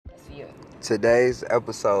Today's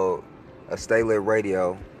episode of Stay Lit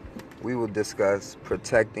Radio, we will discuss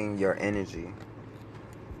protecting your energy.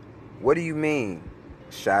 What do you mean,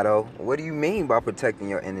 Shadow? What do you mean by protecting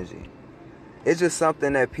your energy? It's just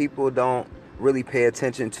something that people don't really pay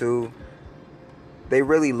attention to. They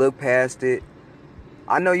really look past it.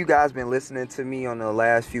 I know you guys been listening to me on the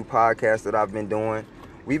last few podcasts that I've been doing.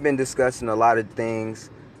 We've been discussing a lot of things.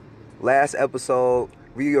 Last episode,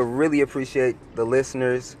 we really appreciate the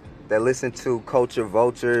listeners that listen to Culture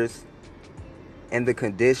Vultures and the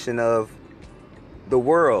condition of the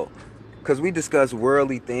world. Because we discuss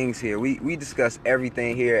worldly things here. We discuss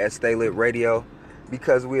everything here at Stay Lit Radio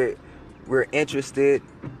because we're interested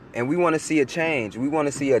and we want to see a change. We want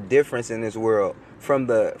to see a difference in this world from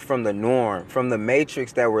the norm, from the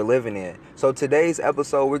matrix that we're living in. So today's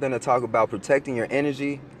episode, we're going to talk about protecting your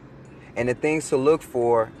energy and the things to look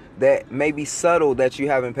for that may be subtle that you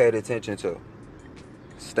haven't paid attention to.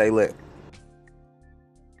 Stay lit.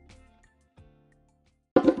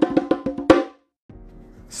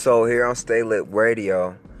 So here on Stay Lit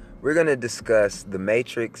Radio, we're going to discuss the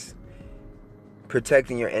matrix,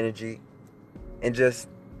 protecting your energy, and just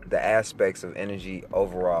the aspects of energy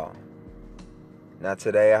overall. Now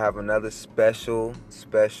today I have another special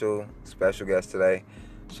guest today,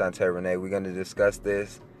 Shantae Renee. We're going to discuss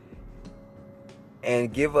this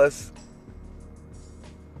and give us,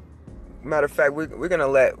 matter of fact, we're gonna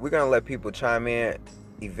let people chime in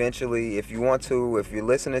eventually. If you want to, if you're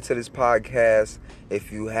listening to this podcast,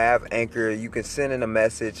 if you have Anchor, you can send in a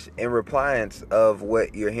message in repliance of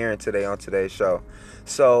what you're hearing today on today's show.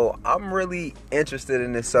 So I'm really interested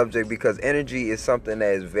in this subject because energy is something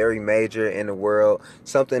that is very major in the world,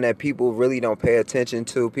 something that people really don't pay attention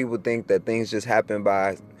to. People think that things just happen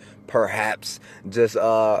by perhaps just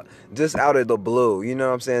out of the blue, you know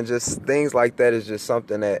what I'm saying? Just things like that is just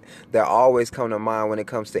something that always come to mind when it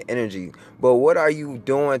comes to energy. But what are you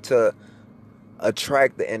doing to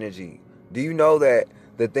attract the energy? Do you know that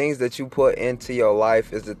the things that you put into your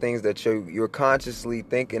life is the things that you're consciously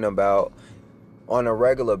thinking about on a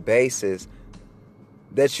regular basis,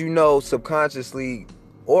 that you know subconsciously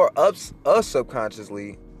or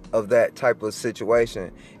subconsciously of that type of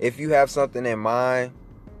situation? If you have something in mind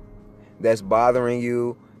that's bothering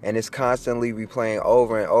you and it's constantly replaying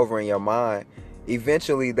over and over in your mind,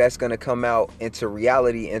 eventually that's going to come out into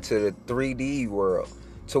reality, into the 3D world,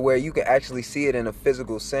 to where you can actually see it in a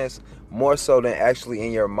physical sense more so than actually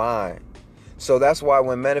in your mind. So that's why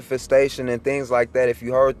when manifestation and things like that, if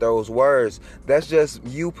you heard those words, that's just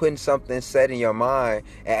you putting something set in your mind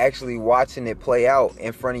and actually watching it play out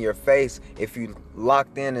in front of your face if you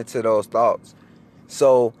locked into those thoughts.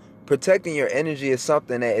 So protecting your energy is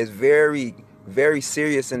something that is very, very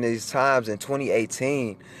serious in these times in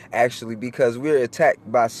 2018, actually, because we're attacked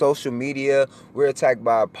by social media, we're attacked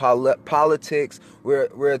by politics,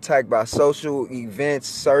 we're attacked by social events,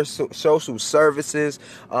 social services,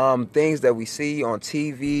 things that we see on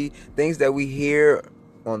TV, things that we hear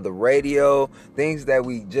on the radio, things that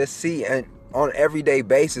we just see and on an everyday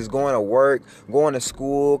basis, going to work, going to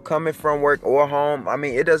school, coming from work or home. I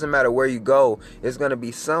mean, it doesn't matter where you go. It's going to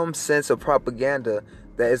be some sense of propaganda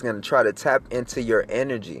that is going to try to tap into your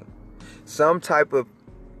energy. Some type of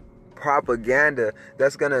propaganda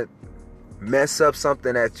that's going to mess up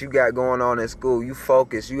something that you got going on in school. You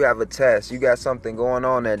focus, you have a test, you got something going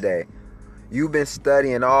on that day. You've been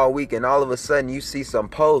studying all week and all of a sudden you see some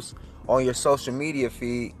posts on your social media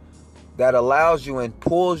feed that allows you and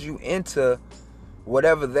pulls you into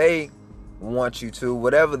whatever they want you to,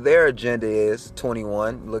 whatever their agenda is.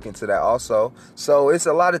 21, look into that also. So it's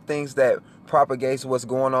a lot of things that propagates what's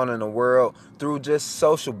going on in the world through just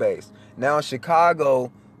social base. Now in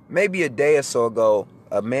Chicago, maybe a day or so ago,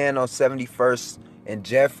 a man on 71st and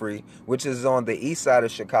Jeffrey, which is on the east side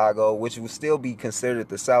of Chicago, which would still be considered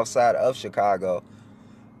the south side of Chicago,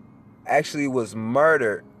 actually was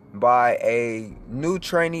murdered by a new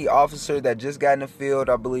trainee officer that just got in the field,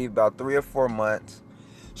 I believe about 3 or 4 months.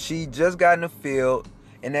 She just got in the field.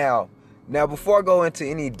 And now before I go into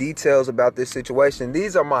any details about this situation,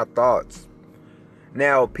 these are my thoughts.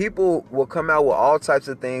 Now, people will come out with all types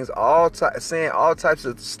of things, saying all types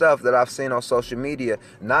of stuff that I've seen on social media.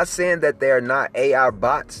 Not saying that they are not AI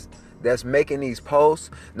bots that's making these posts.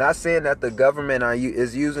 Not saying that the government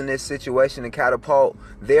is using this situation to catapult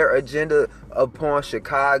their agenda upon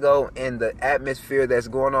Chicago and the atmosphere that's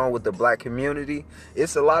going on with the black community.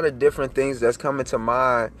 It's a lot of different things that's coming to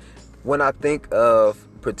mind when I think of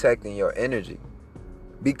protecting your energy.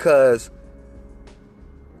 Because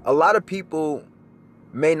a lot of people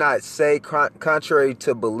may not say contrary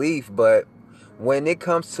to belief, but when it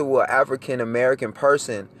comes to an African American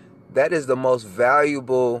person, that is the most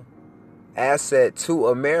valuable asset to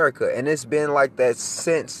America, and it's been like that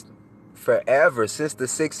since forever, since the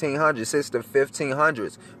 1600s, since the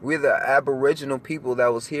 1500s. We're the aboriginal people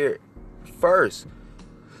that was here first.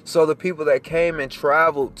 So the people that came and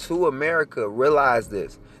traveled to America realized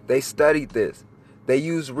this. They studied this. They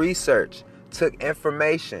used research, took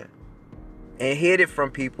information, and hid it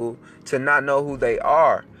from people to not know who they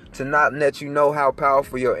are, to not let you know how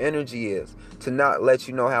powerful your energy is, to not let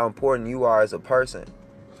you know how important you are as a person.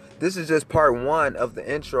 This is just part one of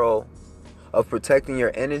the intro of protecting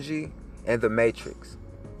your energy and the Matrix.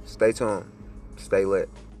 Stay tuned. Stay lit.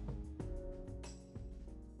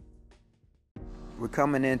 We're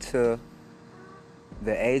coming into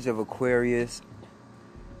the age of Aquarius,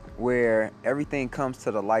 where everything comes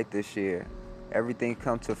to the light this year. Everything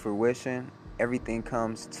comes to fruition. Everything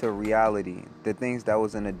comes to reality. The things that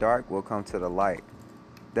was in the dark will come to the light.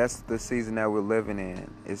 That's the season that we're living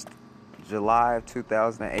in. It's July of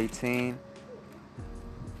 2018.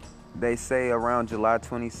 They say around July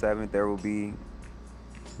 27th there will be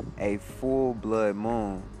a full blood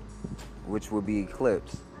moon, which will be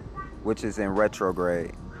eclipsed, which is in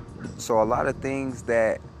retrograde. So a lot of things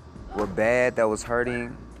that were bad, that was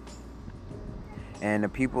hurting, and the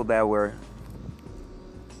people that were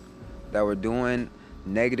doing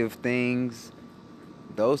negative things,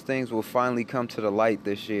 those things will finally come to the light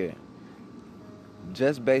this year.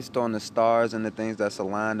 Just based on the stars and the things that's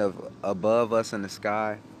aligned above us in the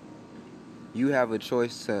sky, you have a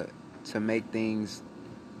choice to make things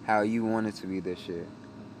how you want it to be this year.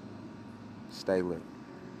 Stay lit.